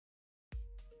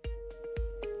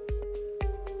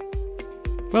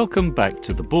Welcome back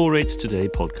to the Borates Today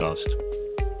podcast.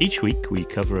 Each week we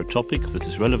cover a topic that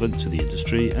is relevant to the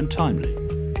industry and timely.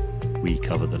 We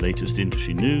cover the latest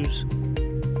industry news,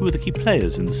 who are the key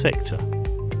players in the sector,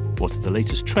 what are the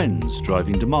latest trends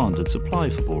driving demand and supply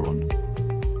for boron,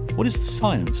 what is the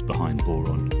science behind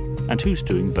boron, and who's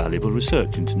doing valuable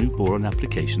research into new boron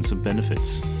applications and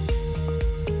benefits.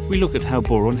 We look at how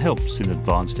boron helps in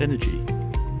advanced energy,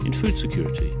 in food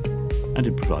security, and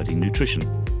in providing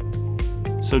nutrition.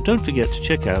 So don't forget to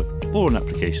check out boron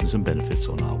applications and benefits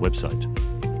on our website,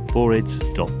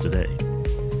 borates.today.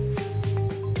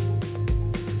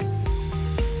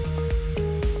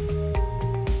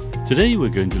 Today we're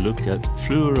going to look at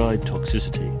fluoride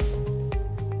toxicity.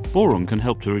 Boron can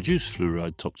help to reduce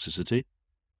fluoride toxicity.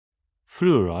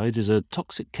 Fluoride is a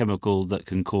toxic chemical that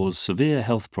can cause severe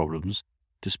health problems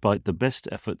despite the best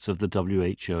efforts of the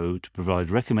WHO to provide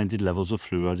recommended levels of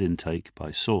fluoride intake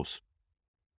by source.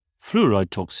 Fluoride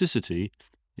toxicity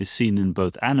is seen in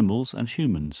both animals and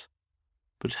humans.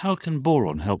 But how can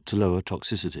boron help to lower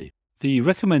toxicity? The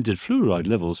recommended fluoride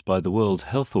levels by the World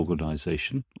Health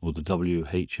Organization, or the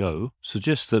WHO,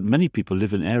 suggest that many people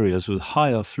live in areas with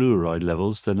higher fluoride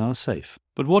levels than are safe.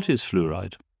 But what is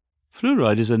fluoride?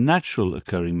 Fluoride is a natural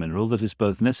occurring mineral that is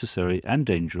both necessary and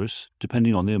dangerous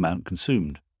depending on the amount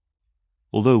consumed.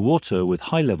 Although water with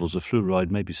high levels of fluoride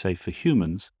may be safe for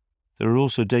humans, there are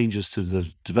also dangers to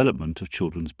the development of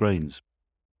children's brains.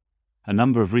 A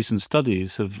number of recent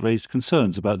studies have raised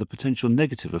concerns about the potential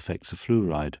negative effects of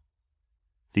fluoride.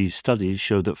 These studies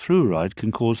show that fluoride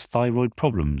can cause thyroid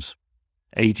problems,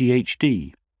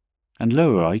 ADHD, and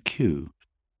lower IQ.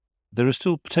 There are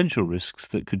still potential risks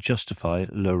that could justify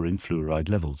lowering fluoride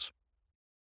levels.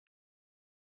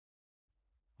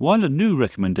 While a new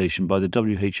recommendation by the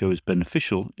WHO is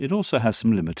beneficial, it also has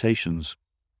some limitations.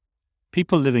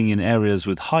 People living in areas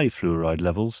with high fluoride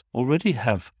levels already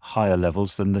have higher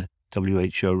levels than the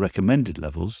WHO recommended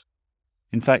levels.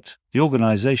 In fact, the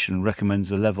organization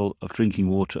recommends a level of drinking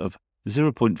water of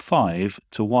 0.5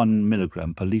 to 1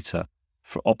 milligram per litre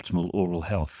for optimal oral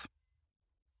health.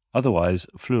 Otherwise,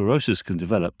 fluorosis can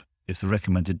develop if the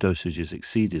recommended dosage is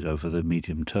exceeded over the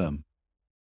medium term.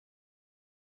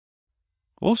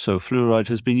 Also, fluoride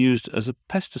has been used as a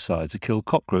pesticide to kill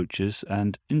cockroaches,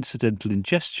 and incidental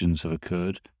ingestions have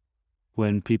occurred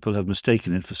when people have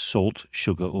mistaken it for salt,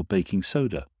 sugar, or baking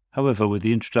soda. However, with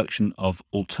the introduction of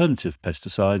alternative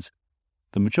pesticides,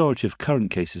 the majority of current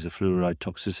cases of fluoride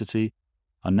toxicity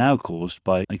are now caused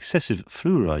by excessive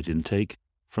fluoride intake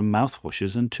from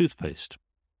mouthwashes and toothpaste.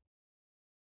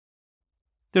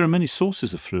 There are many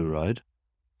sources of fluoride.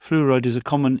 Fluoride is a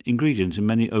common ingredient in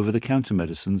many over-the-counter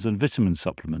medicines and vitamin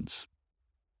supplements.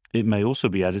 It may also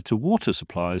be added to water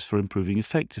supplies for improving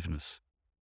effectiveness.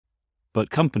 But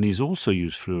companies also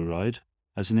use fluoride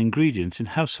as an ingredient in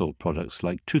household products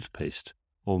like toothpaste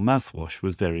or mouthwash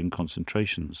with varying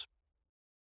concentrations.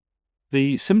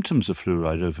 The symptoms of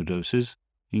fluoride overdoses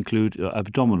include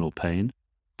abdominal pain,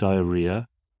 diarrhea,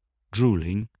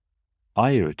 drooling,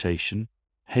 eye irritation,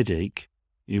 headache,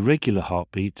 irregular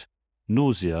heartbeat,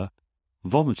 nausea,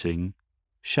 vomiting,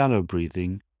 shallow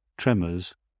breathing,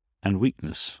 tremors, and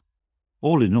weakness.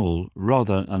 All in all,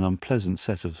 rather an unpleasant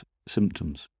set of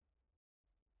symptoms.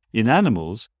 In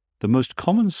animals, the most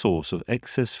common source of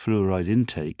excess fluoride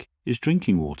intake is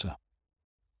drinking water.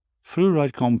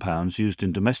 Fluoride compounds used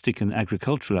in domestic and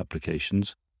agricultural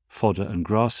applications, fodder and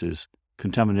grasses,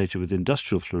 contaminated with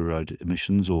industrial fluoride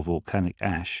emissions or volcanic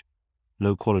ash,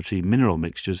 low-quality mineral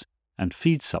mixtures, and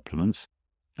feed supplements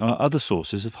are other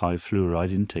sources of high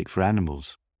fluoride intake for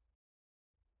animals.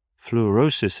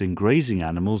 Fluorosis in grazing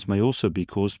animals may also be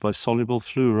caused by soluble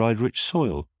fluoride-rich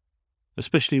soil,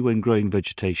 especially when growing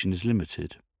vegetation is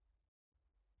limited.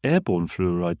 Airborne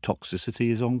fluoride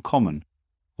toxicity is uncommon,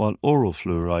 while oral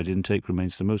fluoride intake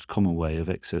remains the most common way of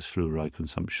excess fluoride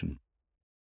consumption.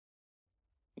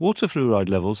 Water fluoride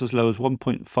levels as low as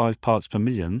 1.5 parts per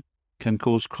million can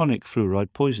cause chronic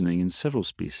fluoride poisoning in several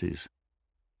species.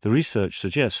 The research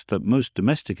suggests that most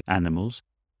domestic animals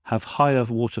have higher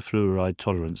water fluoride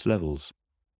tolerance levels.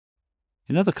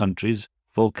 In other countries,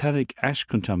 volcanic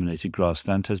ash-contaminated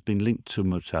grassland has been linked to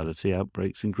mortality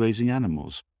outbreaks in grazing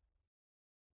animals.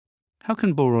 How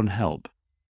can boron help?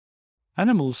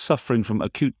 Animals suffering from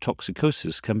acute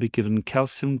toxicosis can be given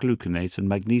calcium gluconate and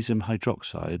magnesium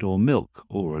hydroxide or milk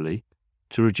orally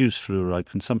to reduce fluoride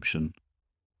consumption.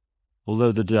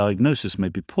 Although the diagnosis may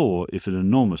be poor if an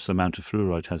enormous amount of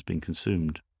fluoride has been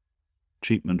consumed.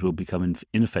 Treatment will become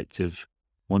ineffective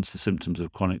once the symptoms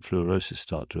of chronic fluorosis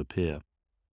start to appear.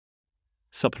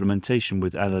 Supplementation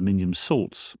with aluminium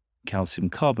salts,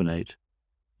 calcium carbonate,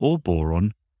 or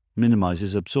boron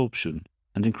minimizes absorption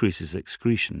and increases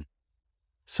excretion.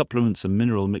 Supplements and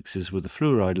mineral mixes with a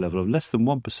fluoride level of less than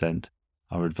 1%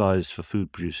 are advised for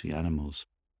food-producing animals.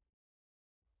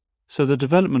 So the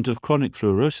development of chronic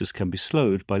fluorosis can be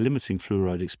slowed by limiting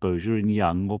fluoride exposure in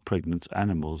young or pregnant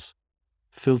animals.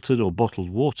 Filtered or bottled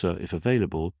water, if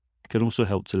available, can also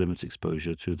help to limit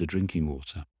exposure to the drinking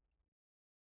water.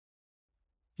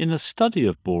 In a study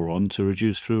of boron to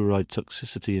reduce fluoride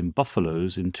toxicity in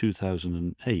buffaloes in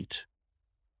 2008,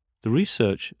 the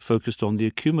research focused on the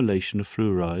accumulation of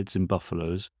fluorides in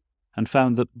buffaloes and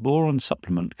found that boron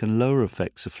supplement can lower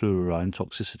effects of fluoride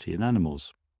toxicity in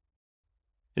animals.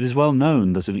 It is well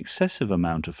known that an excessive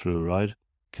amount of fluoride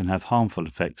can have harmful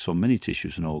effects on many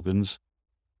tissues and organs,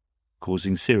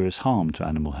 causing serious harm to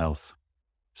animal health.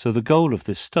 So the goal of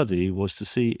this study was to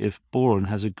see if boron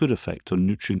has a good effect on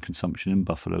nutrient consumption in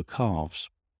buffalo calves.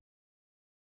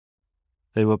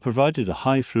 They were provided a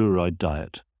high fluoride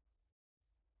diet.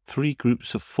 3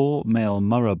 groups of 4 male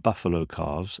Murrah buffalo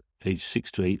calves, aged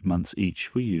 6 to 8 months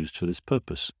each, were used for this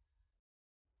purpose.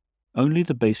 Only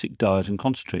the basic diet and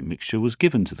concentrate mixture was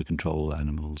given to the control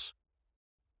animals.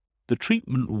 The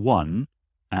treatment 1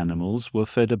 animals were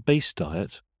fed a base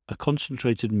diet, a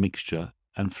concentrated mixture,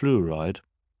 and fluoride,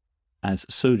 as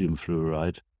sodium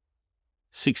fluoride,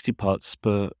 60 parts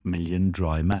per million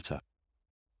dry matter.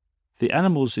 The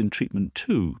animals in treatment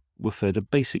 2 were fed a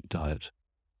basic diet,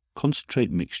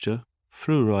 concentrate mixture,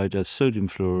 fluoride as sodium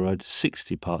fluoride,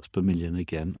 60 parts per million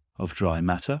again of dry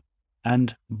matter,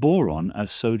 and boron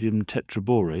as sodium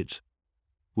tetraborate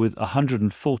with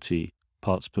 140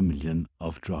 parts per million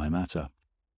of dry matter.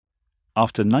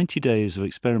 After 90 days of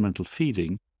experimental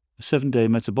feeding, a 7-day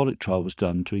metabolic trial was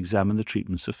done to examine the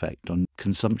treatment's effect on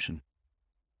consumption.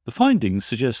 The findings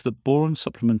suggest that boron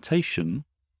supplementation,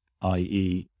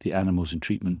 i.e. the animals in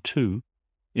treatment 2,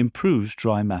 improves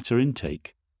dry matter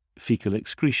intake, fecal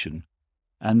excretion,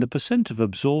 and the percent of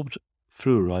absorbed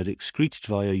fluoride excreted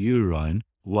via urine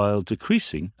while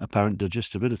decreasing apparent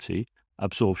digestibility,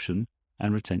 absorption,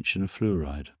 and retention of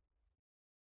fluoride.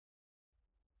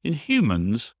 In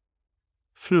humans,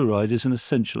 fluoride is an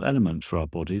essential element for our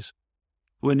bodies.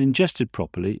 When ingested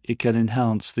properly, it can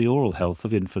enhance the oral health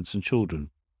of infants and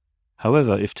children.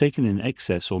 However, if taken in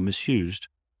excess or misused,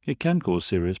 it can cause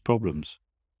serious problems.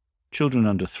 Children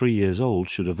under 3 years old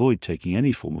should avoid taking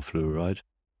any form of fluoride,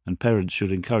 and parents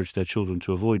should encourage their children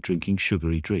to avoid drinking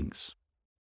sugary drinks.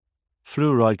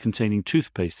 Fluoride-containing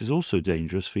toothpaste is also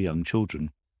dangerous for young children.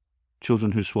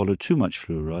 Children who swallow too much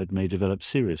fluoride may develop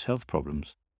serious health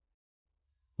problems.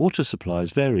 Water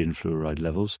supplies vary in fluoride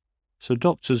levels, so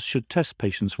doctors should test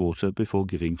patients' water before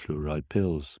giving fluoride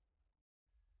pills.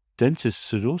 Dentists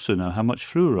should also know how much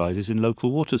fluoride is in local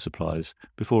water supplies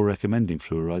before recommending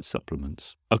fluoride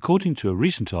supplements. According to a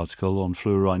recent article on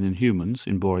fluorine in humans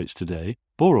in Borates Today,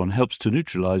 boron helps to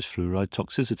neutralize fluoride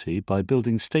toxicity by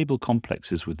building stable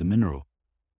complexes with the mineral.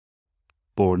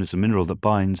 Boron is a mineral that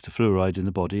binds to fluoride in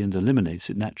the body and eliminates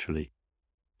it naturally.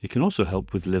 It can also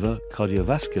help with liver,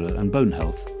 cardiovascular and bone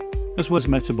health, as well as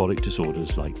metabolic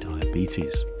disorders like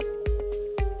diabetes.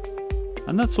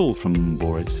 And that's all from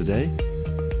Borates Today.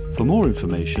 For more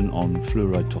information on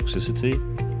fluoride toxicity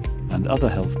and other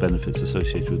health benefits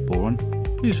associated with boron,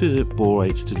 please visit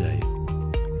Borates Today.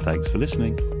 Thanks for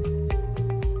listening.